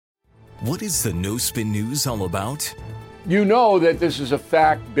What is the No Spin News all about? You know that this is a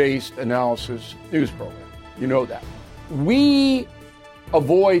fact-based analysis news program. You know that. We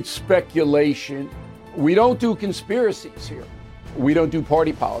avoid speculation. We don't do conspiracies here. We don't do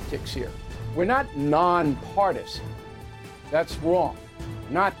party politics here. We're not nonpartisan. That's wrong.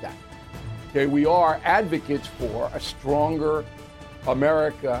 Not that. Okay, we are advocates for a stronger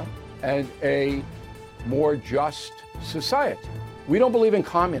America and a more just society. We don't believe in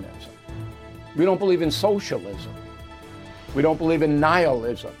communism. We don't believe in socialism. We don't believe in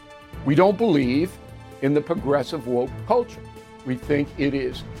nihilism. We don't believe in the progressive woke culture. We think it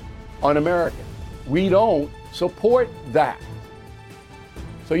is un-American. We don't support that.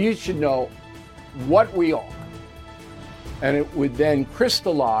 So you should know what we are, and it would then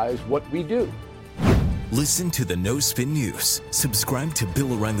crystallize what we do. Listen to the No Spin News. Subscribe to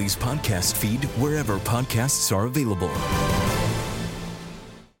Bill O'Reilly's podcast feed wherever podcasts are available.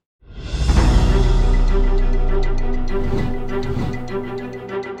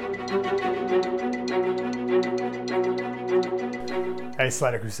 Hey,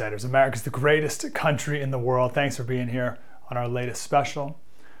 Slider Crusaders, America's the greatest country in the world. Thanks for being here on our latest special.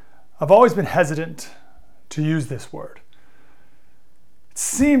 I've always been hesitant to use this word. It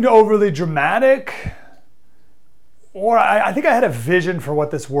seemed overly dramatic, or I think I had a vision for what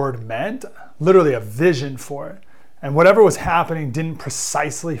this word meant, literally a vision for it. And whatever was happening didn't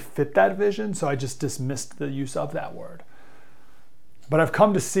precisely fit that vision, so I just dismissed the use of that word. But I've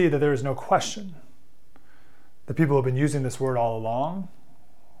come to see that there is no question. The people who have been using this word all along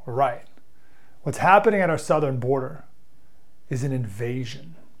were right. What's happening at our southern border is an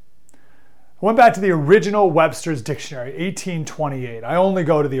invasion. I went back to the original Webster's Dictionary, 1828. I only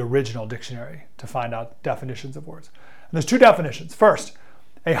go to the original dictionary to find out definitions of words. And there's two definitions. First,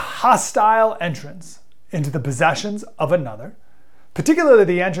 a hostile entrance into the possessions of another, particularly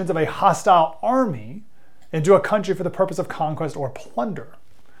the entrance of a hostile army into a country for the purpose of conquest or plunder,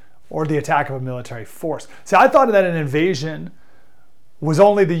 or the attack of a military force. See, I thought that an invasion was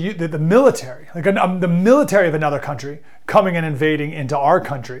only the military, like the military of another country coming and invading into our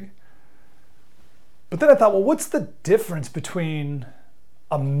country. But then I thought, well, what's the difference between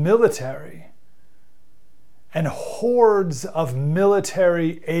a military and hordes of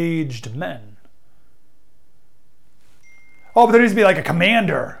military-aged men? Oh, but there needs to be like a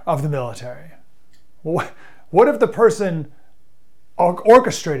commander of the military. Well, what if the person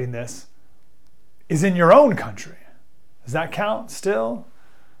orchestrating this is in your own country? Does that count still?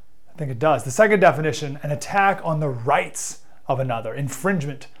 I think it does. The second definition, an attack on the rights of another,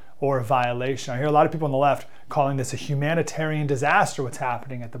 infringement or violation. I hear a lot of people on the left calling this a humanitarian disaster, what's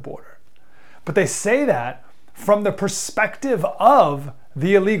happening at the border. But they say that from the perspective of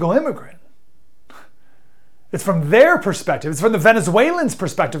the illegal immigrant. It's from their perspective. It's from the Venezuelans'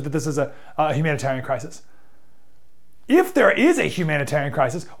 perspective that this is a humanitarian crisis. If there is a humanitarian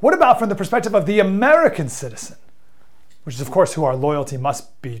crisis, what about from the perspective of the American citizen? Which is, of course, who our loyalty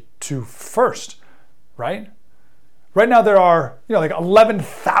must be to first, right? Right now there are, like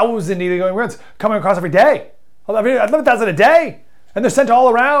 11,000 illegal immigrants coming across every day. 11,000 a day. And they're sent all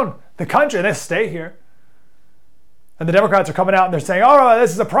around the country, and they stay here. And the Democrats are coming out and they're saying, oh,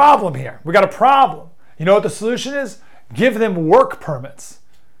 this is a problem here. We got a problem. You know what the solution is? Give them work permits.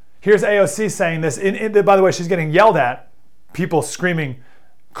 Here's AOC saying this. By the way, she's getting yelled at. People screaming,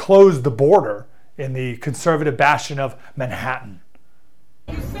 close the border in the conservative bastion of Manhattan.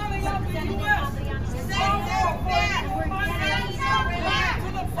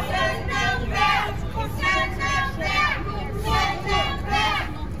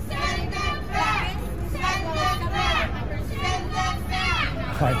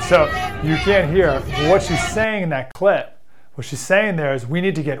 All right, so you can't hear what she's saying in that clip. What she's saying there is we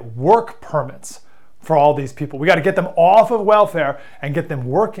need to get work permits for all these people. We got to get them off of welfare and get them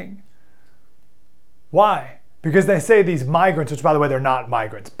working. Why? Because they say these migrants, which by the way, they're not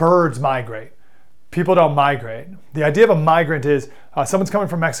migrants. Birds migrate. People don't migrate. The idea of a migrant is someone's coming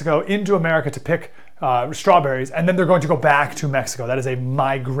from Mexico into America to pick strawberries, and then they're going to go back to Mexico. That is a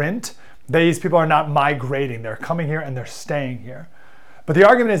migrant. These people are not migrating. They're coming here and they're staying here. But the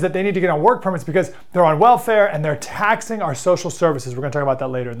argument is that they need to get on work permits because they're on welfare and they're taxing our social services. We're going to talk about that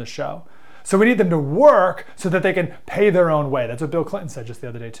later in the show. So we need them to work so that they can pay their own way. That's what Bill Clinton said just the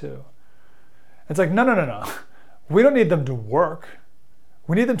other day too. It's like, no. We don't need them to work.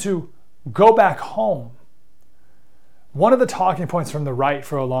 We need them to go back home. One of the talking points from the right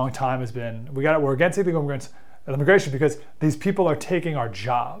for a long time has been, we're against illegal immigration because these people are taking our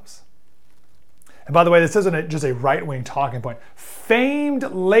jobs. And by the way, this isn't just a right-wing talking point. Famed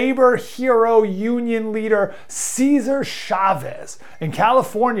labor hero union leader Cesar Chavez. In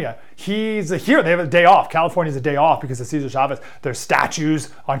California, he's a hero. They have a day off. California's a day off because of Cesar Chavez. There's statues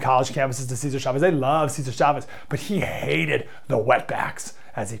on college campuses to Cesar Chavez. They love Cesar Chavez, but he hated the wetbacks,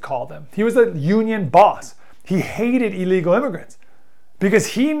 as he called them. He was a union boss. He hated illegal immigrants because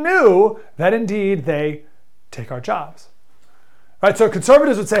he knew that indeed they take our jobs. Right, so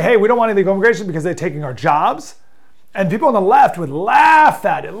conservatives would say, hey, we don't want illegal immigration because they're taking our jobs. And people on the left would laugh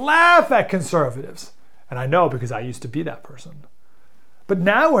at conservatives. And I know because I used to be that person. But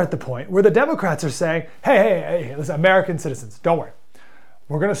now we're at the point where the Democrats are saying, hey, listen, American citizens, don't worry.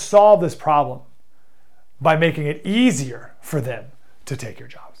 We're going to solve this problem by making it easier for them to take your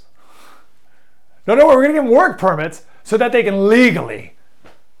jobs. No, we're going to give them work permits so that they can legally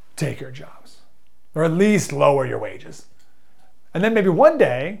take your jobs. Or at least lower your wages. And then maybe one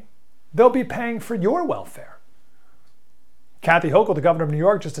day, they'll be paying for your welfare. Kathy Hochul, the governor of New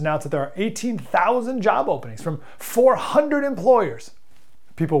York, just announced that there are 18,000 job openings from 400 employers.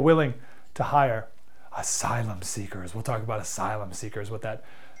 People willing to hire asylum seekers. We'll talk about asylum seekers, what that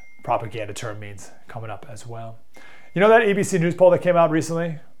propaganda term means coming up as well. You know that ABC News poll that came out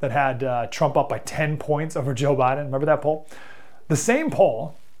recently that had Trump up by 10 points over Joe Biden? Remember that poll? The same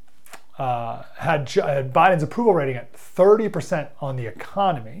poll had Biden's approval rating at 30% on the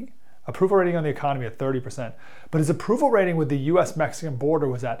economy, approval rating on the economy at 30%, but his approval rating with the U.S.-Mexican border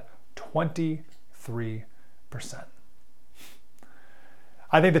was at 23%.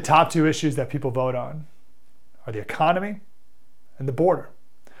 I think the top two issues that people vote on are the economy and the border.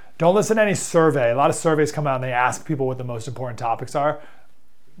 Don't listen to any survey. A lot of surveys come out and they ask people what the most important topics are.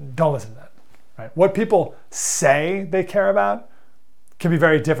 Don't listen to that. Right? What people say they care about can be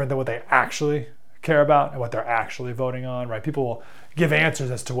very different than what they actually care about and what they're actually voting on, right? People will give answers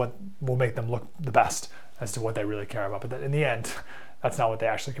as to what will make them look the best as to what they really care about. But in the end, that's not what they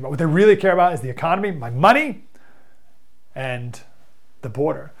actually care about. What they really care about is the economy, my money, and the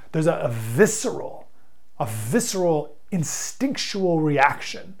border. There's a visceral, instinctual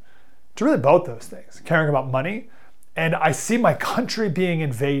reaction to really both those things, caring about money, and I see my country being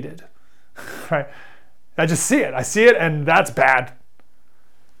invaded, right? I just see it. I see it, and that's bad.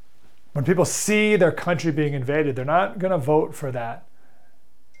 When people see their country being invaded, they're not going to vote for that.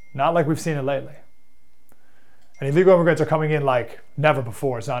 Not like we've seen it lately. And illegal immigrants are coming in like never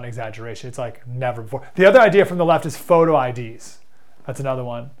before. It's not an exaggeration. It's like never before. The other idea from the left is photo IDs. That's another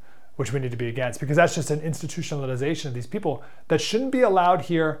one which we need to be against because that's just an institutionalization of these people that shouldn't be allowed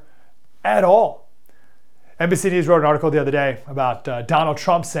here at all. NBC News wrote an article the other day about Donald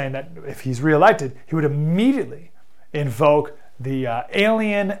Trump saying that if he's reelected, he would immediately invoke the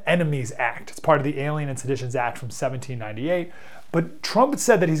Alien Enemies Act. It's part of the Alien and Seditions Act from 1798. But Trump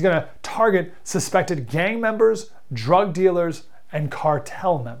said that he's going to target suspected gang members, drug dealers, and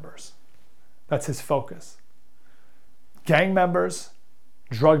cartel members. That's his focus. Gang members,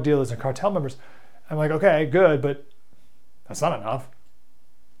 drug dealers, and cartel members. I'm like, okay, good, but that's not enough.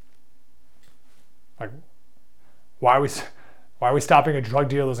 Like, why are we stopping at drug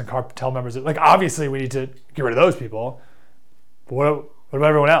dealers and cartel members? Like, obviously, we need to get rid of those people. But what about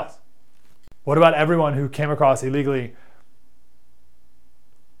everyone else? What about everyone who came across illegally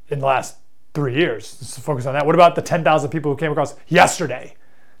in the last 3 years? Let's focus on that. What about the 10,000 people who came across yesterday?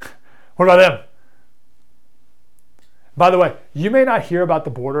 What about them? By the way, you may not hear about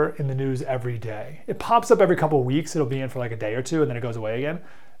the border in the news every day. It pops up every couple of weeks. It'll be in for like a day or two, and then it goes away again.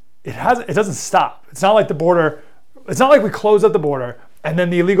 It doesn't stop. It's not like the border. It's not like we close up the border and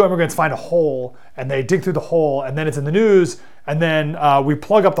then the illegal immigrants find a hole and they dig through the hole and then it's in the news and then we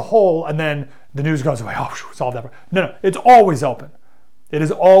plug up the hole and then the news goes away. Oh, solve that. No, it's always open. It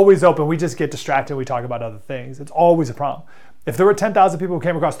is always open. We just get distracted. We talk about other things. It's always a problem. If there were 10,000 people who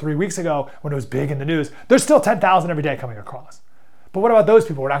came across 3 weeks ago when it was big in the news, there's still 10,000 every day coming across. But what about those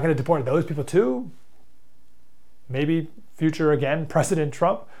people? We're not going to deport those people too? Maybe future again, President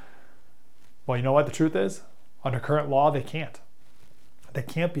Trump? Well, you know what the truth is? Under current law, they can't. They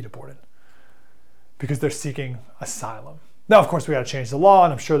can't be deported because they're seeking asylum. Now, of course, we got to change the law,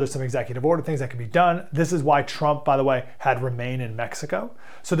 and I'm sure there's some executive order things that can be done. This is why Trump, by the way, had remain in Mexico.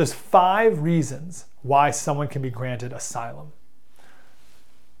 So there's 5 reasons why someone can be granted asylum.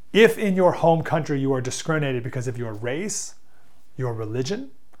 If in your home country you are discriminated because of your race, your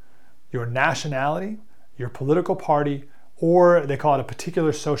religion, your nationality, your political party, or they call it a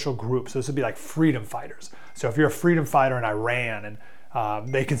particular social group. So this would be like freedom fighters. So if you're a freedom fighter in Iran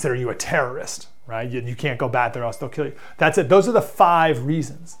and they consider you a terrorist, right? You can't go back there or else they'll kill you. That's it. Those are the 5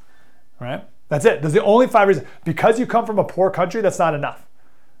 reasons, right? That's it. Those are the only 5 reasons. Because you come from a poor country, that's not enough.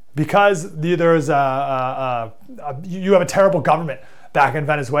 because there's you have a terrible government back in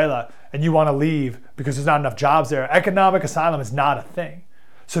Venezuela and you want to leave because there's not enough jobs there, economic asylum is not a thing.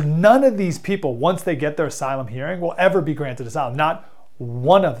 So none of these people, once they get their asylum hearing, will ever be granted asylum. Not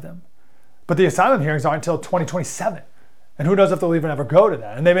one of them. But the asylum hearings aren't until 2027. And who knows if they'll even ever go to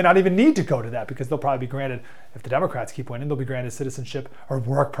that. And they may not even need to go to that because they'll probably be granted, if the Democrats keep winning, they'll be granted citizenship or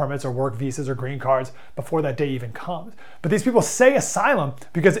work permits or work visas or green cards before that day even comes. But these people say asylum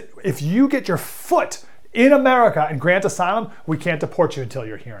because if you get your foot in America and grant asylum, we can't deport you until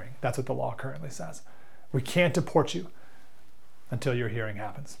your hearing. That's what the law currently says. We can't deport you until your hearing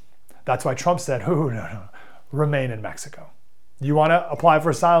happens. That's why Trump said, no, remain in Mexico. You want to apply for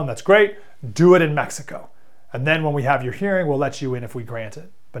asylum, that's great, do it in Mexico. And then when we have your hearing, we'll let you in if we grant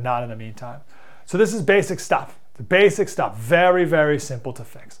it, but not in the meantime. So this is basic stuff. The basic stuff, very, very simple to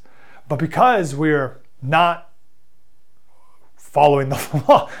fix. But because we're not following the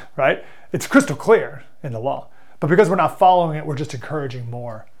law, right? It's crystal clear in the law. But because we're not following it, we're just encouraging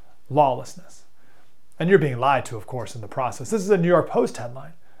more lawlessness. And you're being lied to, of course, in the process. This is a New York Post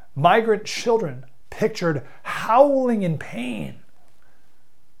headline. Migrant children pictured howling in pain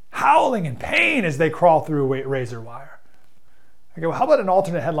as they crawl through razor wire. Okay, well, how about an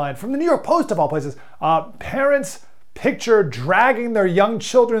alternate headline from the New York Post of all places? Parents picture dragging their young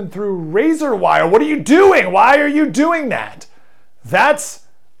children through razor wire. What are you doing? Why are you doing that? That's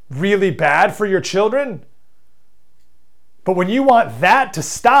really bad for your children. But when you want that to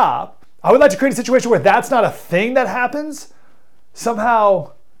stop, I would like to create a situation where that's not a thing that happens.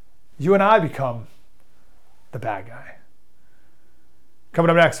 Somehow you and I become the bad guy.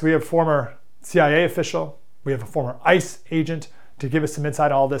 Coming up next, we have former CIA official, we have a former ICE agent to give us some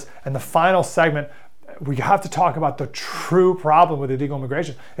insight on all this. And the final segment, we have to talk about the true problem with illegal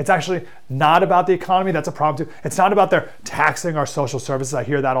immigration. It's actually not about the economy, that's a problem too. It's not about their taxing our social services. I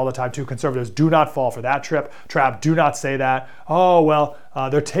hear that all the time too. Conservatives do not fall for that trap. Do not say that. Oh, well,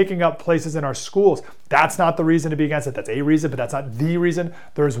 they're taking up places in our schools. That's not the reason to be against it. That's a reason, but that's not the reason.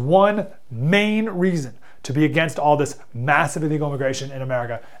 There's one main reason to be against all this massive illegal immigration in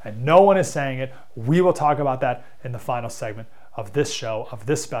America, and no one is saying it. We will talk about that in the final segment of this show, of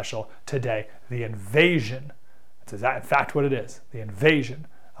this special today, the invasion. It's in fact what it is, the invasion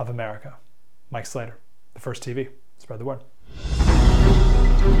of America. Mike Slater, The First TV. Spread the word.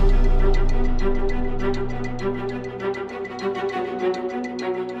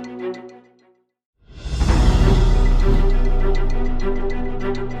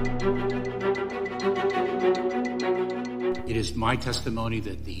 It is my testimony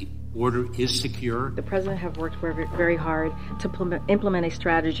that the border is secure. The president have worked very hard to implement a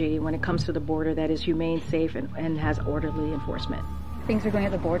strategy when it comes to the border that is humane, safe, and has orderly enforcement. Things are going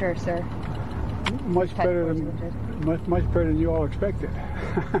at the border, sir. Much better than you all expected.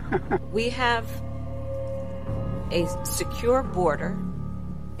 We have a secure border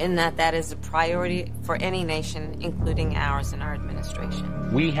in that is a priority for any nation, including ours and our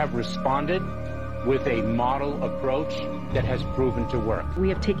administration. We have responded with a model approach that has proven to work. We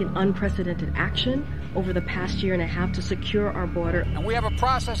have taken unprecedented action over the past year and a half to secure our border. And we have a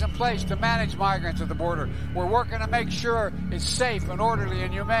process in place to manage migrants at the border. We're working to make sure it's safe and orderly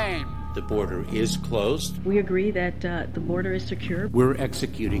and humane. The border is closed. We agree that the border is secure. We're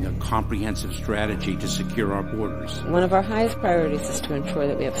executing a comprehensive strategy to secure our borders. One of our highest priorities is to ensure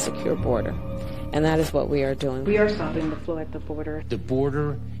that we have a secure border. And that is what we are doing. We are stopping the flow at the border. The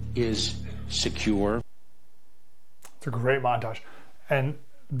border is secure. It's a great montage. And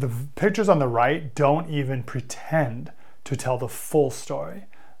the pictures on the right don't even pretend to tell the full story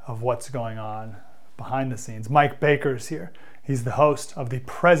of what's going on behind the scenes. Mike Baker's here. He's the host of the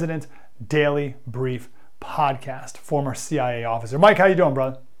President Daily Brief podcast, former CIA officer. Mike, how you doing,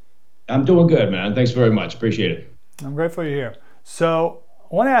 brother? I'm doing good, man. Thanks very much. Appreciate it. I'm grateful you're here. So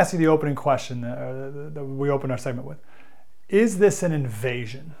I want to ask you the opening question that we opened our segment with. Is this an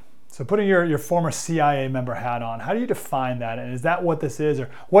invasion? So putting your former CIA member hat on, how do you define that? And is that what this is? Or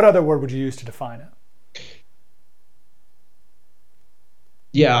what other word would you use to define it?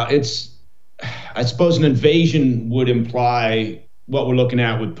 Yeah, I suppose an invasion would imply what we're looking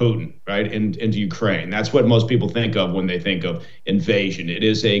at with Putin, right, into Ukraine. That's what most people think of when they think of invasion. It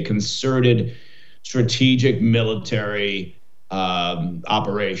is a concerted, strategic military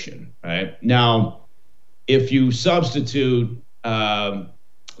operation, right? Now, if you substitute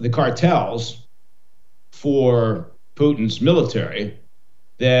the cartels for Putin's military,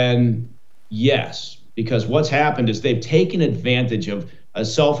 then yes, because what's happened is they've taken advantage of a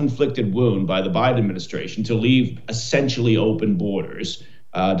self-inflicted wound by the Biden administration to leave essentially open borders,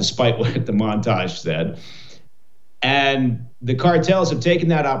 despite what the montage said. And the cartels have taken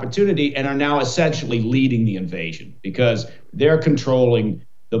that opportunity and are now essentially leading the invasion because they're controlling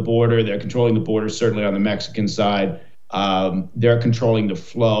the border. They're controlling the border, certainly on the Mexican side. They're controlling the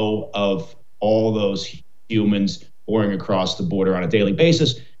flow of all those humans pouring across the border on a daily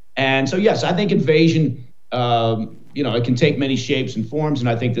basis. And so, yes, I think invasion, it can take many shapes and forms, and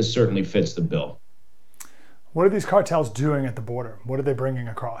I think this certainly fits the bill. What are these cartels doing at the border? What are they bringing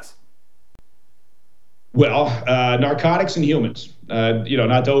across? Well, narcotics and humans, not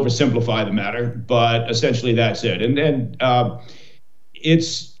to oversimplify the matter, but essentially that's it. And then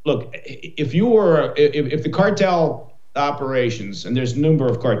if the cartel operations, and there's a number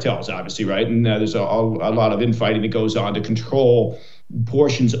of cartels, obviously, right? And there's a lot of infighting that goes on to control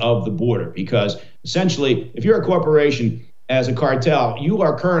portions of the border, because essentially, if you're a corporation as a cartel, you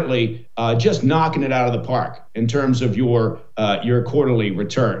are currently just knocking it out of the park in terms of your quarterly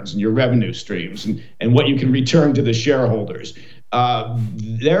returns and your revenue streams and what you can return to the shareholders.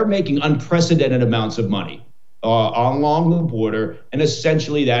 They're making unprecedented amounts of money along the border, and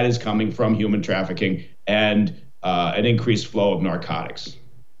essentially that is coming from human trafficking and an increased flow of narcotics.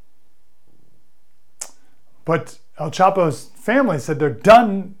 But El Chapo's family said they're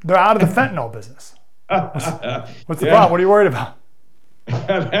done. They're out of the fentanyl business. What's the problem? What are you worried about?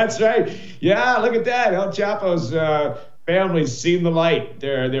 That's right. Yeah, look at that. El Chapo's family's seen the light.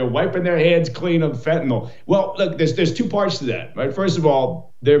 They're wiping their hands clean of fentanyl. Well, look, there's two parts to that, right? First of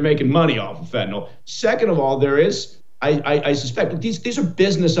all, they're making money off of fentanyl. Second of all, there is, I suspect, these are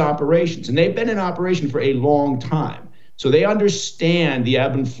business operations, and they've been in operation for a long time. So they understand the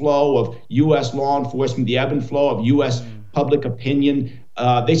ebb and flow of U.S. law enforcement, the ebb and flow of U.S. public opinion.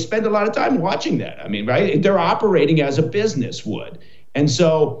 They spend a lot of time watching that. I mean, right? They're operating as a business would. And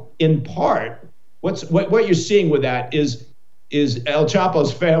so in part, what you're seeing with that is El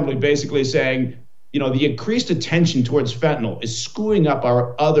Chapo's family basically saying, the increased attention towards fentanyl is screwing up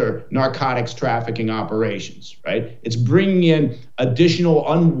our other narcotics trafficking operations, right? It's bringing in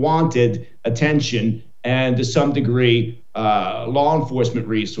additional unwanted attention and to some degree, law enforcement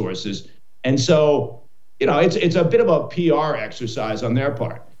resources. And so, it's a bit of a PR exercise on their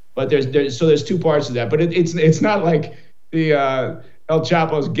part. But there's two parts to that. But it's not like the El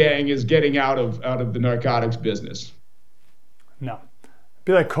Chapo's gang is getting out of the narcotics business. No, it'd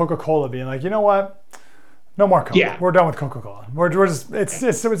be like Coca-Cola being like, you know what? No more Coke. Yeah. We're done with Coca-Cola. We're just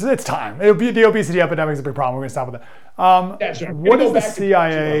it's time. The obesity epidemic is a big problem. We're gonna stop with that. That's right. What is the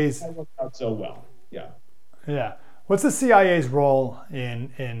CIA's? That worked out so well. Yeah. Yeah. What's the CIA's role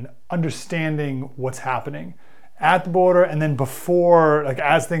in understanding what's happening at the border, and then before, like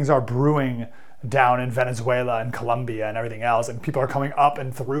as things are brewing down in Venezuela and Colombia and everything else, and people are coming up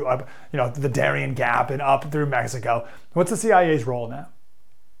and through the Darien Gap and up through Mexico? What's the CIA's role now?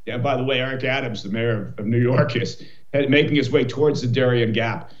 Yeah. By the way, Eric Adams, the mayor of New York, is making his way towards the Darien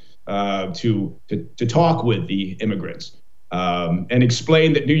Gap to talk with the immigrants. And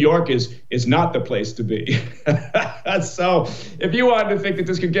explain that New York is not the place to be. So if you wanted to think that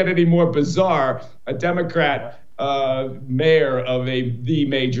this could get any more bizarre, a Democrat mayor of the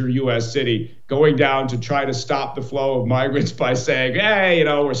major U.S. city going down to try to stop the flow of migrants by saying, hey,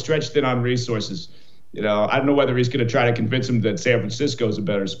 we're stretched thin on resources. I don't know whether he's going to try to convince him that San Francisco is a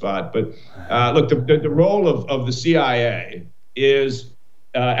better spot. But look, the role of the CIA is,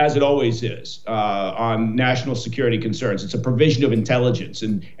 as it always is, on national security concerns. It's a provision of intelligence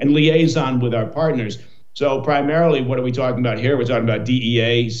and liaison with our partners. So primarily, what are we talking about here? We're talking about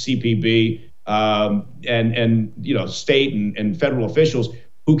DEA, CPB, and state and federal officials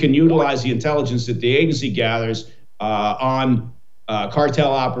who can utilize the intelligence that the agency gathers on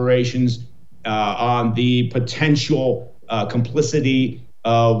cartel operations, on the potential complicity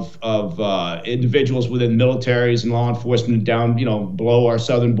of individuals within militaries and law enforcement down, below our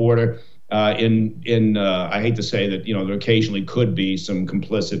southern border. I hate to say that, there occasionally could be some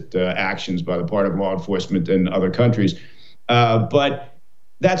complicit actions by the part of law enforcement in other countries, but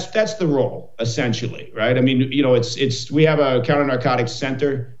that's the role essentially, right? I mean, we have a counter-narcotics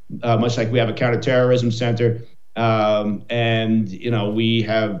center, much like we have a counterterrorism center, and we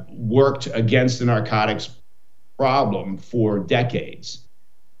have worked against the narcotics problem for decades.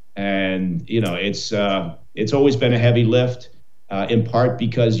 And, it's always been a heavy lift, in part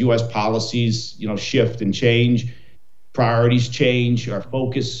because U.S. policies, shift and change, priorities change, our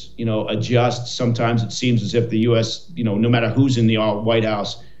focus, adjusts. Sometimes it seems as if the U.S., no matter who's in the White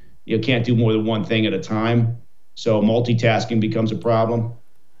House, can't do more than one thing at a time. So multitasking becomes a problem.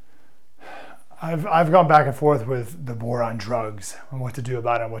 I've gone back and forth with the war on drugs and what to do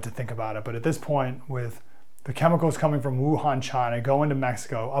about it and what to think about it. But at this point, with the chemicals coming from Wuhan, China, going to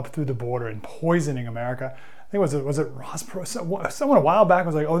Mexico, up through the border and poisoning America, think was it Ross Perot? Someone a while back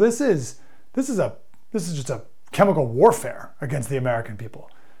was like, oh, this is just a chemical warfare against the American people.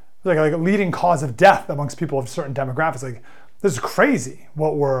 Like a leading cause of death amongst people of certain demographics. Like, this is crazy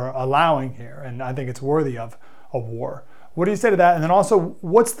what we're allowing here, and I think it's worthy of a war. What do you say to that? And then also,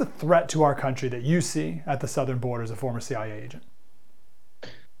 what's the threat to our country that you see at the southern border as a former CIA agent?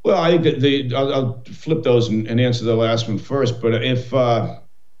 Well, I think I'll flip those and answer the last one first. But if, from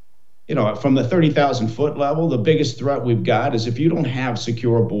the 30,000 foot level, the biggest threat we've got is if you don't have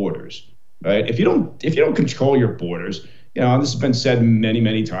secure borders, right? If you don't control your borders, this has been said many,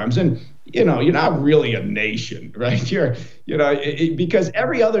 many times, and you're not really a nation, right? Because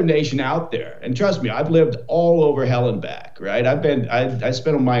every other nation out there, and trust me, I've lived all over hell and back, right? I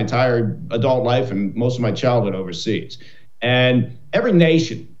spent my entire adult life and most of my childhood overseas, and every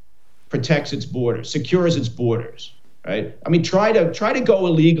nation protects its borders, secures its borders, right? I mean, try to go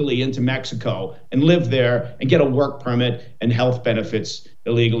illegally into Mexico and live there and get a work permit and health benefits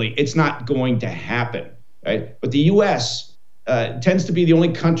illegally. It's not going to happen, right? But the U.S. Tends to be the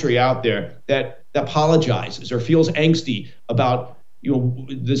only country out there that apologizes or feels angsty about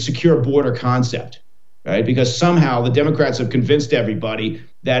the secure border concept, right? Because somehow the Democrats have convinced everybody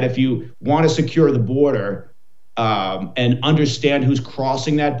that if you want to secure the border and understand who's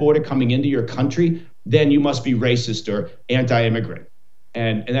crossing that border coming into your country, then you must be racist or anti-immigrant,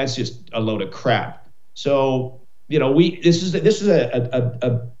 and that's just a load of crap. So this is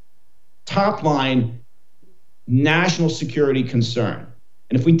a top line national security concern,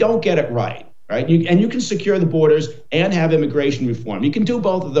 and if we don't get it right, you can secure the borders and have immigration reform. You can do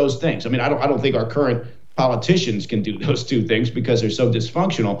both of those things. I mean, I don't think our current politicians can do those two things because they're so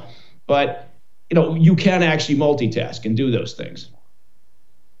dysfunctional, but you can actually multitask and do those things.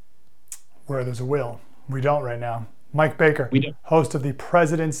 Where there's a will, we don't right now. Mike Baker, host of the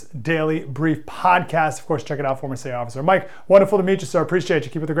President's Daily Brief podcast. Of course, check it out, former CIA officer. Mike, wonderful to meet you, sir. Appreciate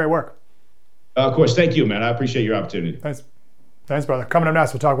you. Keep up the great work. Of course. Thank you, man. I appreciate your opportunity. Thanks, brother. Coming up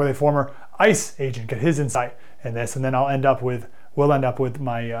next, we'll talk with a former ICE agent, get his insight in this, and then we'll end up with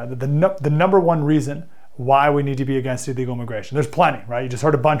my the number one reason why we need to be against illegal immigration. There's plenty, right? You just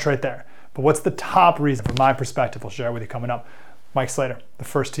heard a bunch right there. But what's the top reason from my perspective? We'll share with you coming up. Mike Slater, The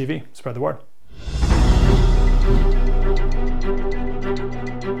First TV. Spread the word.